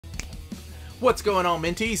What's going on,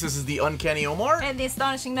 Minties? This is the Uncanny Omar. And the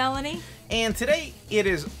Astonishing Melanie. And today it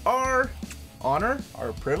is our honor,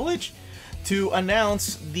 our privilege, to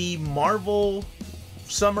announce the Marvel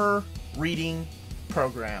Summer Reading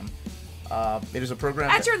Program. It is a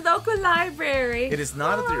program at your local library. It is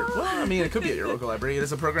not at your... Well, I mean, it could be at your local library. It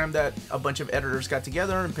is a program that a bunch of editors got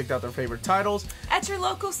together and picked out their favorite titles. At your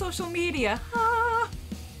local social media.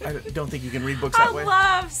 I don't think you can read books that way.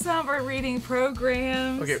 I love summer reading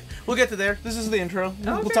programs. Okay, we'll get to there. This is the intro.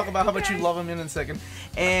 We'll talk about how much you love them in a second.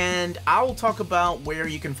 And I will talk about where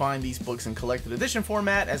you can find these books in collected edition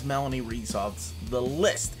format as Melanie reads off the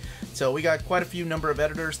list. So we got quite a few number of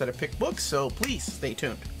editors that have picked books, so please stay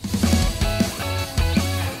tuned.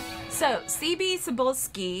 So,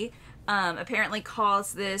 Cebulski apparently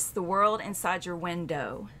calls this the world inside your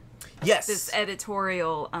window. Yes. This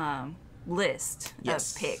editorial list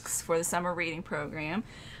of picks for the summer reading program.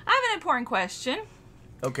 I have an important question.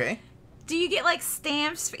 Okay. Do you get like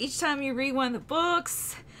stamps for each time you read one of the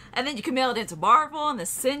books? And then you can mail it into Marvel and they'll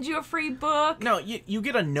send you a free book? No, you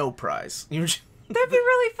get a no prize. That'd be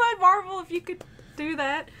really fun, Marvel, if you could do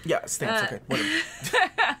that. Yeah, stamps, okay, whatever.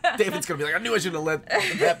 David's gonna be like, I knew I should have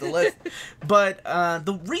have the list. But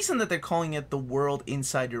the reason that they're calling it the world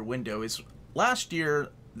inside your window is last year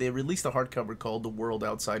they released a hardcover called The World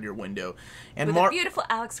Outside Your Window. And with a beautiful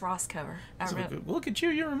Alex Ross cover. Look at you,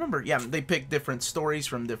 you remember. Yeah, they picked different stories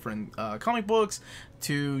from different comic books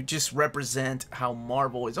to just represent how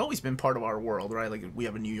Marvel has always been part of our world, right? Like, we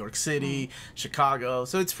have a New York City, Chicago,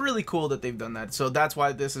 so it's really cool that they've done that. So that's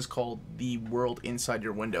why this is called The World Inside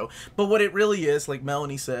Your Window. But what it really is, like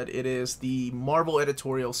Melanie said, it is the Marvel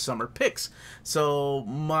Editorial Summer Picks. So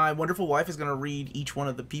my wonderful wife is going to read each one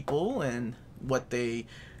of the people and what they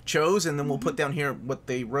chose, and then we'll put down here what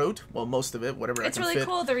they wrote. Well, most of it, whatever. It's really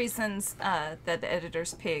cool, the reasons that the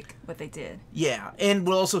editors pick what they did. Yeah, and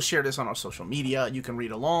we'll also share this on our social media. You can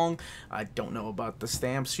read along. I don't know about the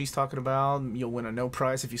stamps she's talking about. You'll win a no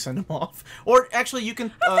prize if you send them off. Or actually, you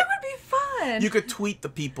can. Oh, that would be fun. You could tweet the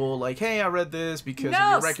people like, "Hey, I read this because of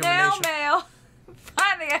your recommendation." Snail mail.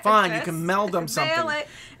 Fine, you can mail them something. Mail it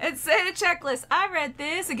and say the checklist. I read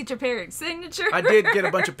this and get your parents' signature. I did get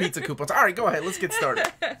a bunch of pizza coupons. All right, go ahead. Let's get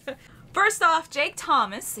started. First off, Jake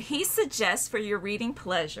Thomas, he suggests for your reading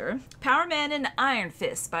pleasure, Power Man and Iron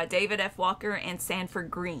Fist by David F. Walker and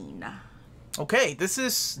Sanford Greene. Okay, this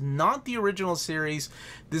is not the original series.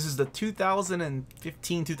 This is the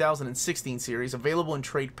 2015-2016 series, available in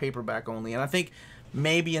trade paperback only, and I think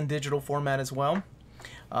maybe in digital format as well.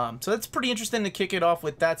 So that's pretty interesting to kick it off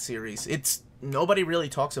with that series. Nobody really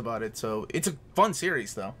talks about it, so it's a fun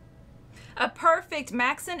series, though. A perfect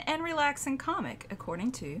maxing and relaxing comic,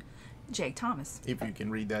 according to Jake Thomas. If you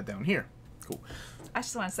can read that down here. Cool. I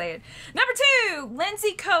just want to say it. Number 2,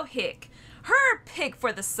 Lindsay Cohick. Her pick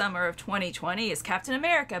for the summer of 2020 is Captain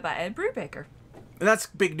America by Ed Brubaker. And that's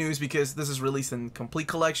big news because this is released in complete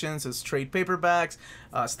collections, as trade paperbacks,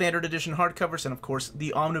 standard edition hardcovers, and of course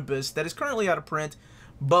the omnibus that is currently out of print,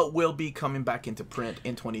 but will be coming back into print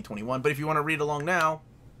in 2021. But if you want to read along now,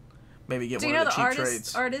 maybe get one of the cheap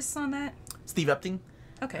trades. Artists on that? Steve Epting.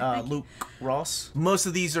 Okay. Luke Ross. Most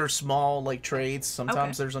of these are small, like, trades.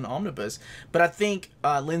 Sometimes there's an omnibus. But I think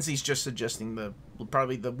Lindsay's just suggesting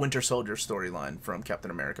probably the Winter Soldier storyline from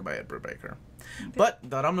Captain America by Ed Brubaker. Okay. But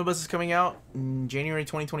that omnibus is coming out in January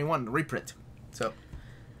 2021, the reprint. So,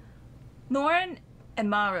 Lauren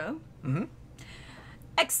Amaro.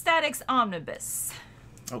 Ecstatics Omnibus.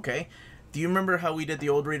 Okay. Do you remember how we did the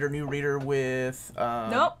old reader, new reader with...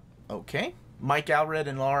 Nope. Okay. Mike Allred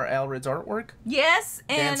and Laura Allred's artwork? Yes,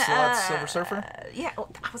 and... Dan Slott's Silver Surfer? Yeah,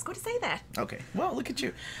 I was going to say that. Okay. Well, look at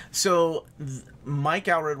you. So, Mike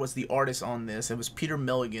Allred was the artist on this. It was Peter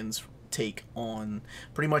Milligan's take on...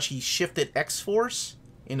 Pretty much he shifted X-Force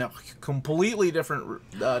in a completely different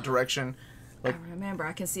direction. Like, I remember.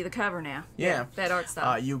 I can see the cover now. Yeah. That art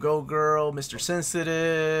style. You Go Girl, Mr.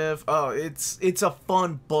 Sensitive. Oh, it's a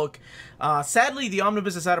fun book. Sadly, the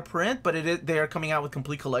omnibus is out of print, but they are coming out with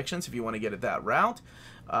complete collections if you want to get it that route.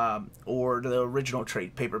 Or the original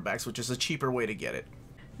trade paperbacks, which is a cheaper way to get it.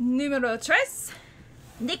 Numero 3.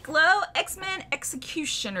 Nick Lowe, X-Men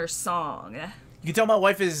Executioner Song. You can tell my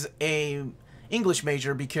wife is a English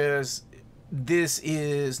major because this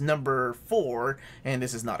is number 4, and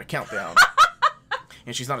this is not a countdown.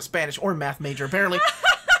 And she's not a Spanish or math major, apparently.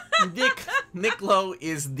 Nick Lowe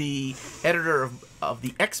is the editor of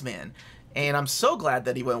the X-Men, and I'm so glad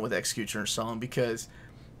that he went with Executioner Song because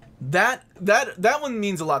that one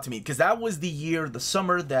means a lot to me because that was the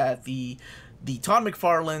summer that the Todd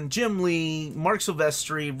McFarlane, Jim Lee, Mark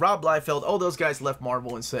Silvestri, Rob Liefeld, all those guys left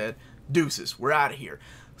Marvel and said, deuces, we're out of here.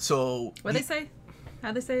 So what'd they say?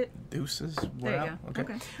 How'd they say it? Deuces. There Wow. you go.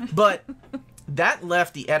 Okay. But that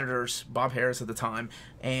left the editors, Bob Harris at the time,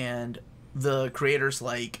 and the creators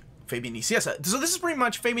like Fabian Nicieza. So this is pretty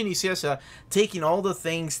much Fabian Nicieza taking all the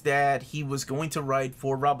things that he was going to write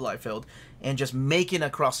for Rob Liefeld and just making a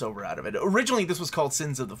crossover out of it. Originally, this was called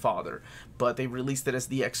Sins of the Father, but they released it as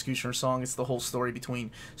The Executioner Song. It's the whole story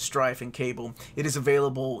between Strife and Cable. It is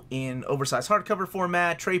available in oversized hardcover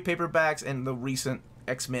format, trade paperbacks, and the recent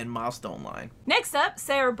X-Men Milestone line. Next up,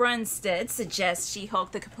 Sarah Brunstead suggests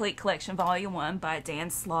She-Hulk: The Complete Collection Volume 1 by Dan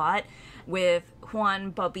Slott with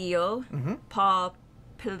Juan Bobillo, Paul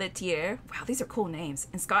Pelletier. Wow, these are cool names.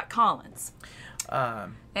 And Scott Collins.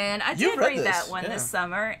 And I did read that one this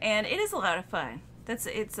summer, and it is a lot of fun.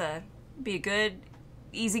 Be a good,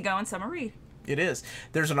 easygoing summer read. It is.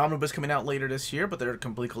 There's an omnibus coming out later this year, but there are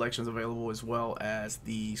complete collections available as well as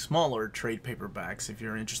the smaller trade paperbacks if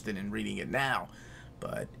you're interested in reading it now.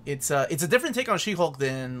 But it's a different take on She-Hulk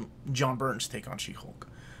than John Byrne's take on She-Hulk.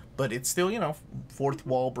 But it's still, fourth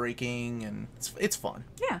wall breaking, and it's fun.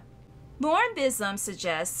 Yeah. Lauren Bislam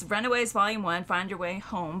suggests Runaways Volume 1, Find Your Way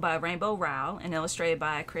Home by Rainbow Rowell and illustrated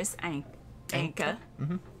by Chris Anka.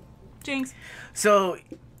 Jinx. So,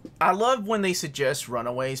 I love when they suggest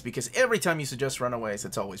Runaways, because every time you suggest Runaways,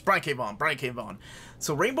 it's always Brian K. Vaughan.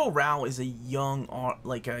 So, Rainbow Rowell is a young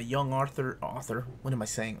author. What am I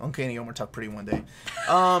saying? Uncanny Omar talked pretty one day.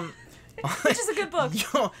 Which is a good book.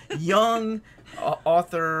 young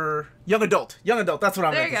author, young adult. That's what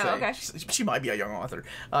I'm going to say. Okay. She might be a young author,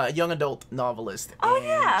 young adult novelist. Oh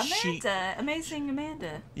yeah, Amanda, Amazing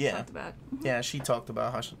Amanda. Yeah, talked about. Yeah, she talked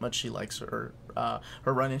about how much she likes her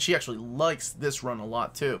run, and she actually likes this run a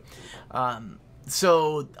lot too.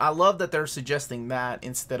 So I love that they're suggesting that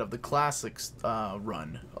instead of the classics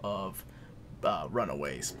run of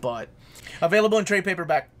Runaways, but available in trade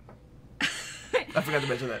paperback. I forgot to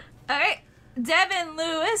mention that. All right. Devin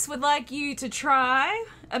Lewis would like you to try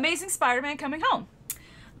Amazing Spider-Man Coming Home.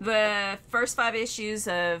 The first 5 issues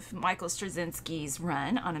of Michael Straczynski's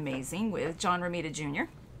run on Amazing with John Romita Jr.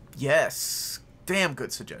 Yes. Damn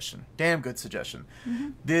good suggestion.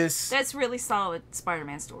 That's really solid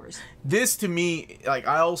Spider-Man stories. This, to me,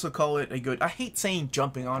 I also call it a good... I hate saying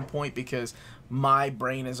jumping on point because my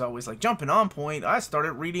brain is always like, jumping on point. I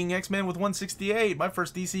started reading X-Men with 168. My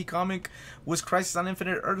first DC comic was Crisis on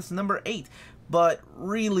Infinite Earths number 8. But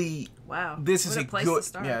really, wow, this is a place good... to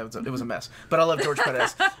start. Yeah, it was a mess. But I love George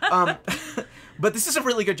Perez. But this is a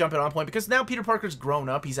really good jumping on point because now Peter Parker's grown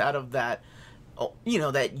up. He's out of that...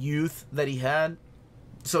 that youth that he had.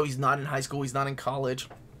 So he's not in high school, he's not in college.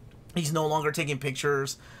 He's no longer taking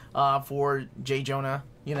pictures for J. Jonah,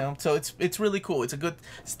 So it's really cool. It's a good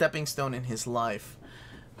stepping stone in his life.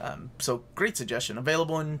 So great suggestion.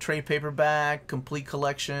 Available in trade paperback, complete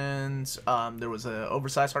collections. There was an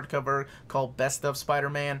oversized hardcover called Best of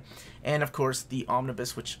Spider-Man. And of course the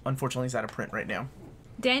omnibus, which unfortunately is out of print right now.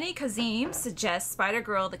 Danny Kazim suggests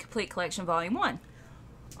Spider-Girl: The Complete Collection Volume 1.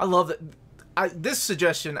 I love that. This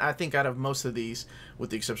suggestion, I think, out of most of these, with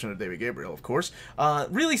the exception of David Gabriel, of course,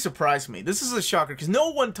 really surprised me. This is a shocker, because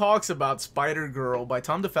no one talks about Spider-Girl by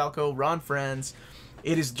Tom DeFalco, Ron Frenz.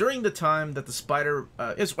 It is during the time that the Spider...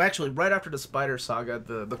 it's actually right after the Spider Saga,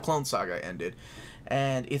 the Clone Saga ended.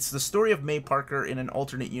 And it's the story of May Parker in an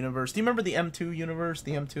alternate universe. Do you remember the M2 universe?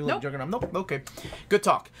 The M2 Nope. Juggernaut? Nope. Okay. Good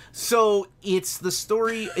talk. So, it's the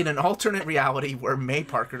story in an alternate reality where May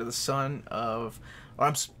Parker, the son of...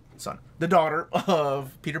 the daughter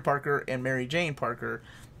of Peter Parker and Mary Jane Parker,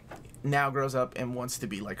 now grows up and wants to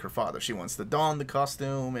be like her father. She wants to don the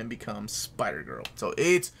costume and become Spider-Girl. So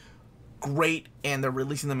it's great, and they're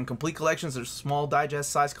releasing them in complete collections. There's small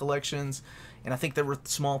digest size collections, and I think there were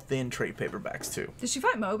small thin trade paperbacks too. Did she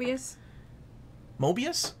fight Mobius?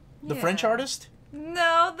 Mobius? The Yeah. French artist?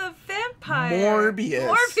 No, the vampire.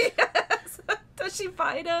 Morbius. Does she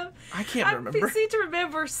fight him? I can't remember. I seem to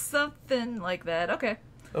remember something like that. Okay.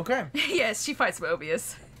 Okay. Yes, she fights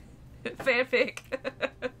Mobius. Fanfic.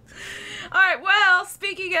 Alright, well,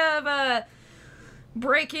 speaking of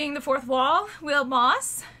breaking the fourth wall, Will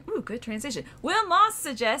Moss... Ooh, good transition. Will Moss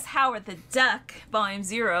suggests Howard the Duck, Volume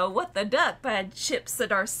 0, What the Duck by Chip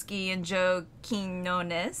Zdarsky and Joe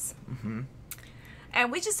Quinones.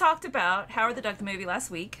 And we just talked about Howard the Duck, the movie, last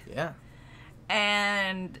week. Yeah.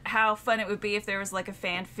 And how fun it would be if there was like a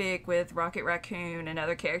fanfic with Rocket Raccoon and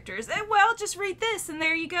other characters. And well, just read this and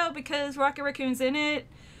there you go, because Rocket Raccoon's in it.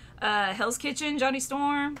 Hell's Kitchen, Johnny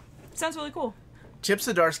Storm. Sounds really cool. Chip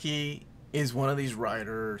Zdarsky is one of these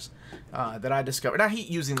writers that I discovered. I hate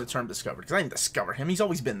using the term discovered because I didn't discover him. He's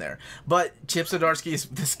always been there. But Chip Zdarsky is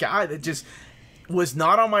this guy that just was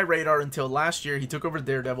not on my radar until last year. He took over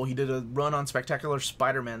Daredevil. He did a run on Spectacular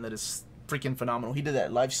Spider-Man that is freaking phenomenal. He did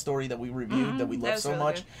that life story that we reviewed that we love so really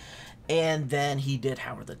much. Good. And then he did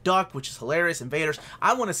Howard the Duck, which is hilarious, Invaders.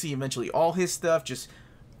 I want to see eventually all his stuff, just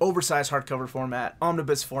oversized hardcover format,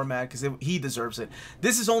 omnibus format, because he deserves it.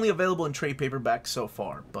 This is only available in trade paperback so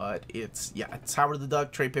far, but it's Howard the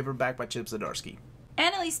Duck, trade paperback by Chip Zdarsky.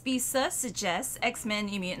 Annalise Bisa suggests X-Men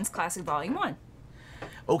New Mutants Classic Volume 1.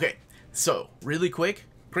 Okay, so, really quick,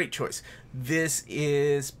 great choice. This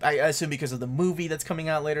is, I assume because of the movie that's coming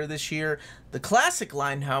out later this year. The classic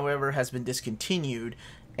line, however, has been discontinued,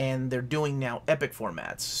 and they're doing now Epic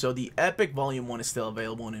formats. So the Epic Volume 1 is still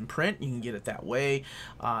available and in print. You can get it that way.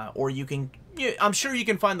 Or you can, I'm sure you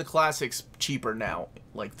can find the classics cheaper now,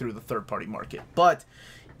 like through the third-party market. But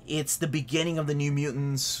it's the beginning of the New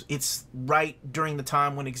Mutants. It's right during the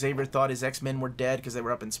time when Xavier thought his X-Men were dead because they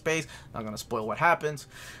were up in space. Not going to spoil what happens.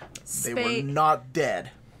 They were not dead.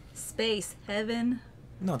 Space, heaven.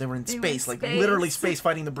 No, they were in space, like literally space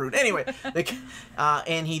fighting the Brood. Anyway,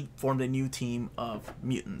 and he formed a new team of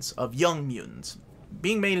mutants, of young mutants,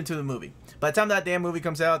 being made into the movie. By the time that damn movie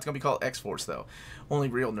comes out, it's going to be called X-Force, though. Only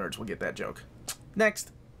real nerds will get that joke.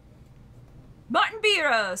 Next. Martin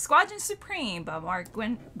Biro, Squadron Supreme by Mark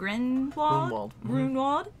Grunwald,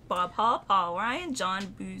 Bob Hall, Paul Ryan, John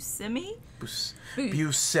Buscemi.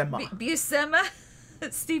 Buscema.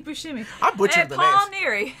 Steve Buscemi. I butchered the Paul names.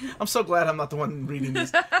 Neary. I'm so glad I'm not the one reading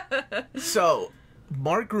these. So,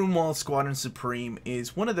 Mark Grunwald's Squadron Supreme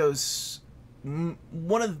is one of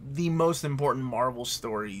the most important Marvel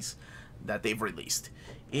stories that they've released.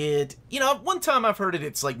 One time I've heard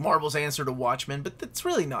it's like Marvel's answer to Watchmen, but that's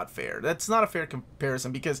really not fair. That's not a fair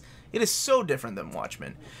comparison because it is so different than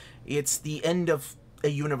Watchmen. It's the end of a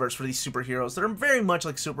universe for these superheroes that are very much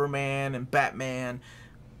like Superman and Batman,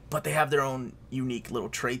 but they have their own unique little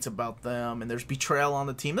traits about them, and there's betrayal on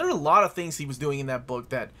the team. There are a lot of things he was doing in that book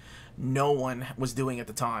that no one was doing at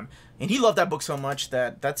the time. And he loved that book so much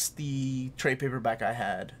that that's the trade paperback I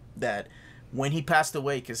had, that when he passed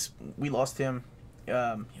away, because we lost him,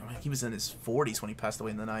 he was in his 40s when he passed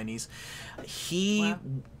away in the 90s.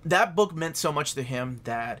 That book meant so much to him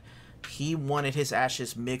that he wanted his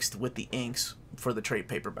ashes mixed with the inks for the trade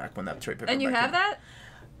paperback when that trade paperback And you have that?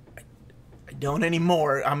 I don't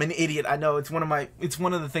anymore. I'm an idiot. I know it's one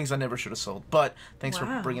of the things I never should have sold. But thanks for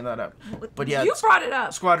bringing that up. But yeah, you brought it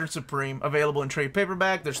up. Squadron Supreme available in trade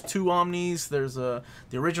paperback. There's 2 omnis. There's the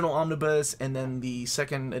original omnibus and then the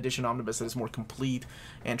second edition omnibus that is more complete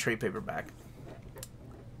and trade paperback.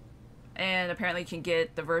 And apparently you can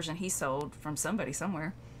get the version he sold from somebody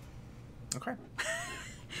somewhere. Okay.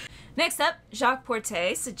 Next up, Jacques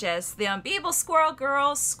Porte suggests The Unbeatable Squirrel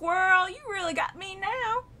Girl. Squirrel, you really got me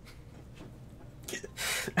now.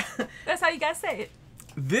 That's how you guys say it.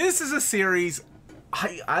 This is a series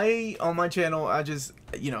I on my channel, I just,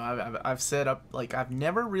 I've set up, like, I've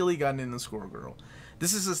never really gotten into Squirrel Girl.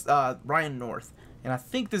 This is Ryan North, and I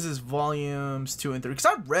think this is volumes 2 and 3, because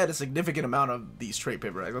I've read a significant amount of these trade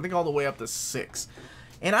paperbacks, I think all the way up to 6.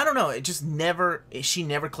 And I don't know, she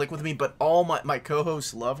never clicked with me, but all my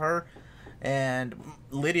co-hosts love her. And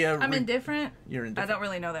Lydia... I'm indifferent. You're indifferent. I don't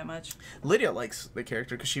really know that much. Lydia likes the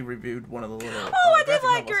character because she reviewed one of the little... I did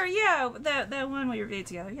like novels. Her, yeah. That one we reviewed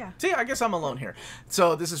together, yeah. See, I guess I'm alone here.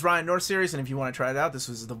 So this is Ryan North series, and if you want to try it out, this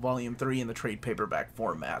was the volume 3 in the trade paperback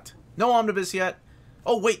format. No omnibus yet.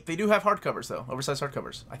 Oh, wait, they do have hardcovers, though. Oversized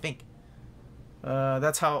hardcovers, I think.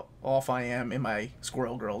 That's how off I am in my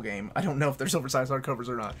Squirrel Girl game. I don't know if there's oversized hardcovers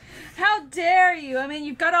or not. How dare you? I mean,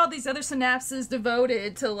 you've got all these other synapses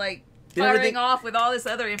devoted to, like, firing off with all this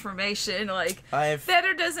other information, like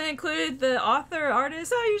Fetter doesn't include the author,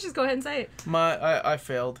 artist. Oh, you just go ahead and say it. I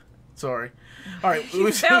failed. Sorry. All right,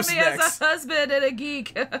 you failed me as a husband and a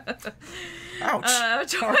geek.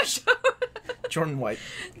 Ouch. Jordan White.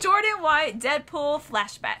 Jordan White, Deadpool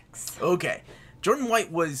flashbacks. Okay, Jordan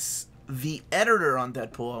White was the editor on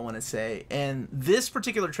Deadpool, I want to say, and this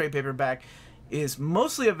particular trade paperback is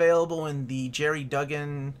mostly available in the Jerry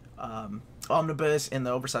Duggan omnibus and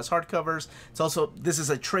the oversized hardcovers. This is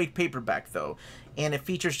a trade paperback though, and it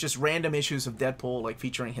features just random issues of Deadpool, like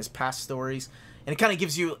featuring his past stories, and it kind of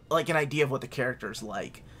gives you like an idea of what the character's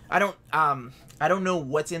like. I don't know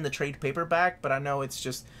what's in the trade paperback, but I know it's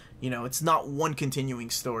just, it's not one continuing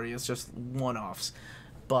story, it's just one-offs.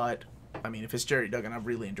 But I mean, if it's Jerry Duggan, I've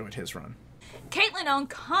really enjoyed his run. Caitlin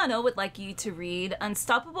O'Connell would like you to read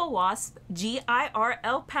Unstoppable Wasp,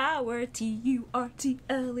 GIRL Power,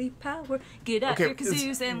 TURTLE Power. Get out your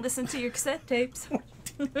kazoos and listen to your cassette tapes.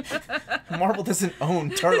 Marvel doesn't own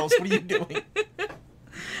Turtles. What are you doing?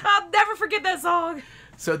 I'll never forget that song.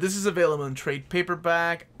 So this is available in trade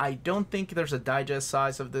paperback. I don't think there's a digest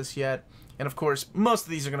size of this yet. And of course, most of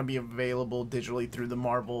these are going to be available digitally through the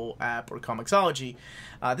Marvel app or Comixology.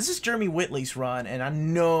 This is Jeremy Whitley's run, and I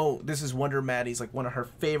know this is Wonder Maddie's like one of her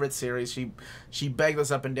favorite series. She begged us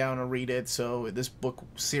up and down to read it, so this book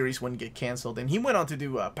series wouldn't get canceled. And he went on to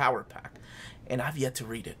do Power Pack, and I've yet to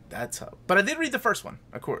read it. But I did read the first one.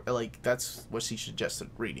 Of course, like that's what she suggested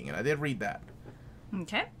reading, and I did read that.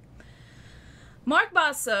 Okay. Mark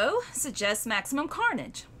Basso suggests Maximum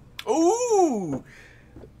Carnage. Ooh.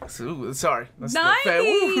 So, sorry. That's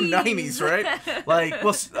 90s, right? Like,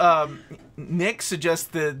 well, Nick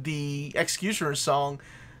suggested the Executioner song,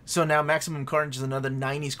 so now Maximum Carnage is another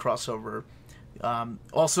 90s crossover.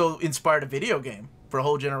 Also inspired a video game for a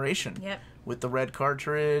whole generation. Yep. With the red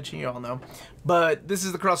cartridge, you all know. But this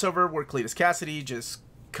is the crossover where Cletus Cassidy just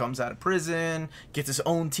comes out of prison, gets his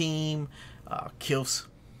own team, kills,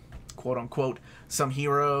 quote-unquote, some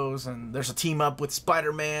heroes, and there's a team-up with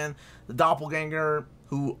Spider-Man, the Doppelganger,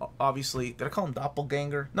 who obviously... Did I call him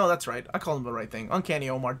Doppelganger? No, that's right. I called him the right thing. Uncanny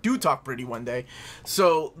Omar. Do talk pretty one day.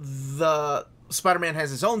 So, the Spider-Man has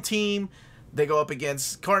his own team. They go up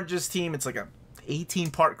against Carnage's team. It's like a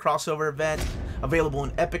 18-part crossover event. Available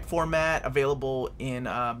in Epic format. Available in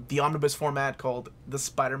the Omnibus format called the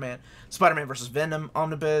Spider-Man vs. Venom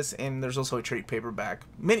Omnibus. And there's also a trade paperback.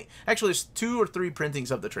 Actually, there's 2 or 3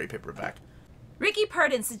 printings of the trade paperback. Ricky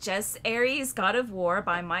Purdon suggests Ares, God of War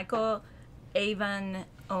by Michael Avon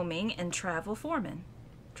Oeming and Travel Foreman.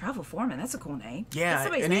 Travel Foreman, that's a cool name. Yeah, that's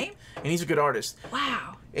somebody's name. And he's a good artist.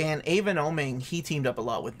 Wow. And Avon Oeming, he teamed up a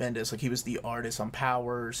lot with Bendis. Like, he was the artist on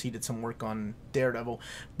Powers. He did some work on Daredevil.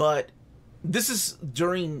 But this is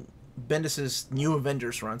during Bendis's New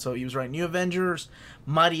Avengers run. So he was writing New Avengers,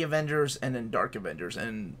 Mighty Avengers, and then Dark Avengers.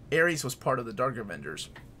 And Ares was part of the Dark Avengers.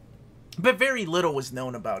 But very little was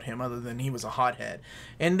known about him other than he was a hothead.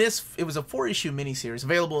 And it was a 4-issue miniseries,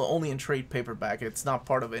 available only in trade paperback. It's not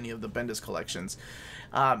part of any of the Bendis collections.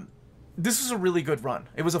 This was a really good run.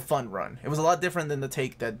 It was a fun run. It was a lot different than the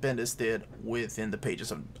take that Bendis did within the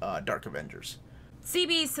pages of Dark Avengers.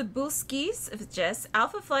 CB Cebulski suggests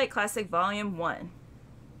Alpha Flight Classic Volume 1.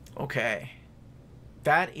 Okay.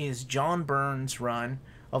 That is John Byrne's run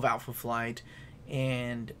of Alpha Flight.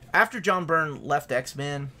 And after John Byrne left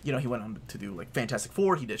X-Men, you know, he went on to do, like, Fantastic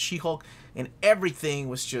Four, he did She-Hulk, and everything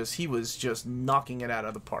was he was just knocking it out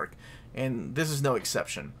of the park. And this is no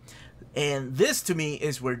exception. And this, to me,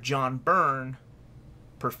 is where John Byrne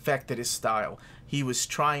perfected his style. He was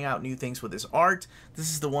trying out new things with his art. This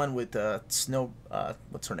is the one with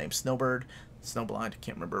what's her name? Snowblind, I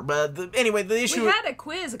can't remember. But anyway, the issue... We had a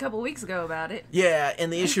quiz a couple weeks ago about it. Yeah,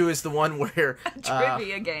 and the issue is the one where...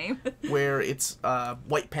 Trivia game. Where it's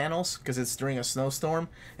white panels, because it's during a snowstorm.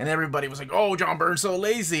 And everybody was like, oh, John Byrne's so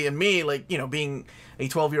lazy. And me, like, you know, being a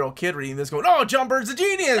 12-year-old kid reading this going, oh, John Byrne's a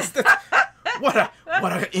genius! What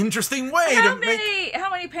an interesting way How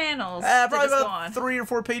many panels? Probably about 3 or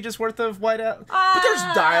 4 pages worth of whiteout. But there's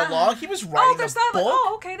dialogue. He was writing a book.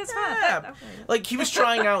 Oh, okay, that's fine. Yeah. Like, he was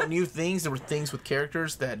trying out new things. There were things with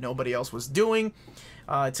characters that nobody else was doing.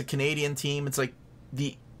 It's a Canadian team. It's like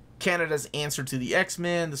Canada's answer to the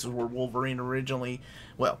X-Men. This is where Wolverine originally,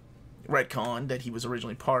 retconned that he was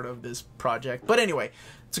originally part of this project. But anyway,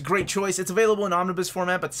 it's a great choice. It's available in omnibus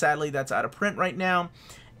format, but sadly that's out of print right now.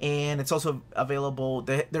 And it's also available,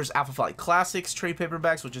 there's Alpha Flight Classics trade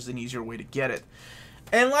paperbacks, which is an easier way to get it.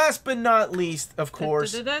 And last but not least, of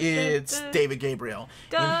course, it's David Gabriel.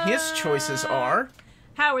 And his choices are...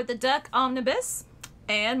 Howard the Duck Omnibus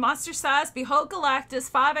and Monster Size Behold Galactus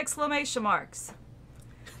 5 exclamation marks.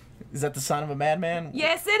 Is that the sign of a madman?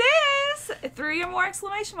 Yes, it is! 3 or more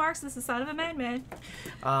exclamation marks. This is the sign of a madman.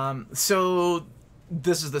 So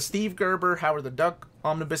this is the Steve Gerber Howard the Duck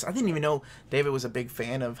Omnibus. I didn't even know David was a big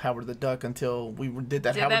fan of Howard the Duck until we did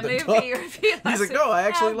that Howard the Duck. He's like, no, I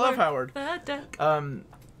actually love Howard. The Duck.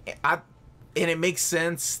 And it makes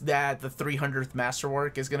sense that the 300th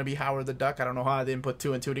masterwork is going to be Howard the Duck. I don't know how I didn't put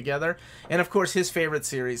 2 and 2 together. And of course, his favorite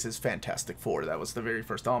series is Fantastic Four. That was the very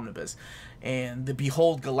first omnibus. And the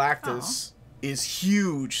Behold Galactus is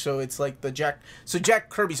huge. So it's like Jack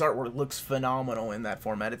Kirby's artwork looks phenomenal in that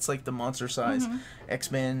format. It's like the monster size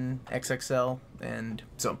X-Men XXL. And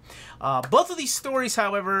so both of these stories,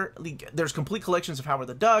 however, there's complete collections of Howard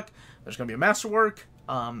the Duck. There's going to be a masterwork.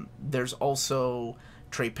 There's also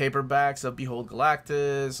trade paperbacks of Behold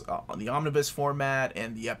Galactus on the omnibus format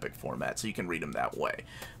and the epic format, so you can read them that way.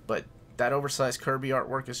 But that oversized Kirby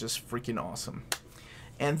artwork is just freaking awesome.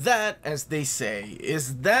 And that, as they say,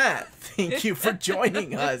 is that. Thank you for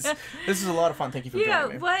joining us. This is a lot of fun. Thank you for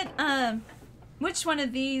joining me. Which one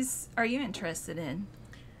of these are you interested in?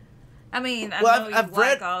 I mean, I've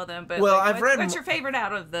read all of them, but what's your favorite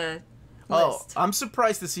out of the list. I'm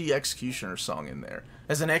surprised to see Executioner's song in there.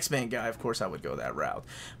 As an X-Men guy, of course, I would go that route.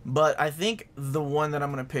 But I think the one that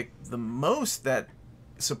I'm going to pick the most that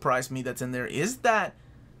surprised me that's in there is that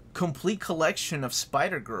complete collection of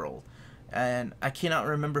Spider-Girl. And I cannot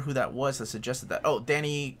remember who that was that suggested that. Oh,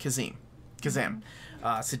 Danny Kazim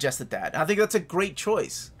suggested that. I think that's a great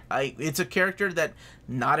choice. It's a character that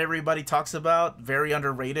not everybody talks about, very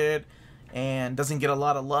underrated, and doesn't get a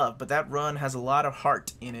lot of love. But that run has a lot of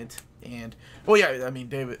heart in it. And, well, yeah, I mean,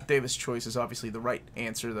 David's choice is obviously the right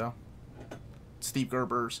answer, though. Steve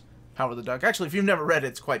Gerber's Howard the Duck. Actually, if you've never read it,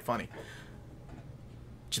 it's quite funny.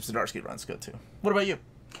 Chip Zdarsky run's good, too. What about you?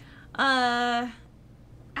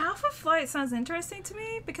 Alpha Flight sounds interesting to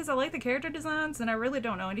me because I like the character designs and I really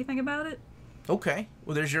don't know anything about it. Okay.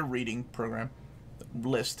 Well, there's your reading program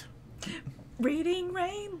list. Reading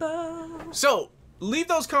Rainbow. So, leave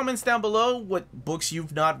those comments down below what books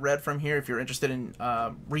you've not read from here if you're interested in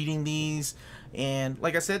reading these. And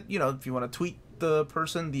like I said, you know, if you want to tweet the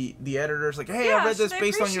person, the editors, like, hey, I read this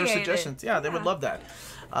based on your suggestions. Yeah, they would love that.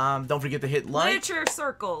 Don't forget to hit like. Literature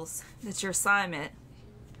circles. That's your assignment.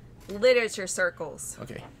 Literature circles.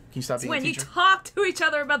 Okay. Can you stop being a when teacher? you talk to each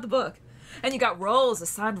other about the book. And you got roles,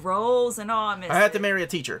 assigned roles, and all. I had to marry a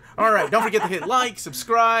teacher. All right, don't forget to hit like,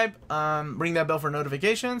 subscribe, ring that bell for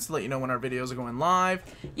notifications to let you know when our videos are going live.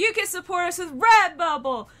 You can support us with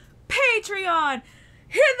Redbubble, Patreon.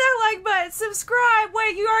 Hit that like button, subscribe.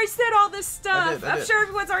 Wait, you already said all this stuff. I did. I'm sure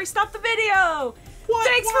everyone's already stopped the video. What?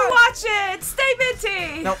 Thanks for watching. Stay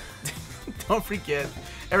minty. No, don't forget.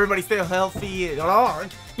 Everybody stay healthy. You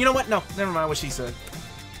know what? No, never mind what she said.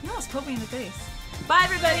 You almost poked me in the face. Bye,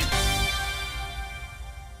 everybody.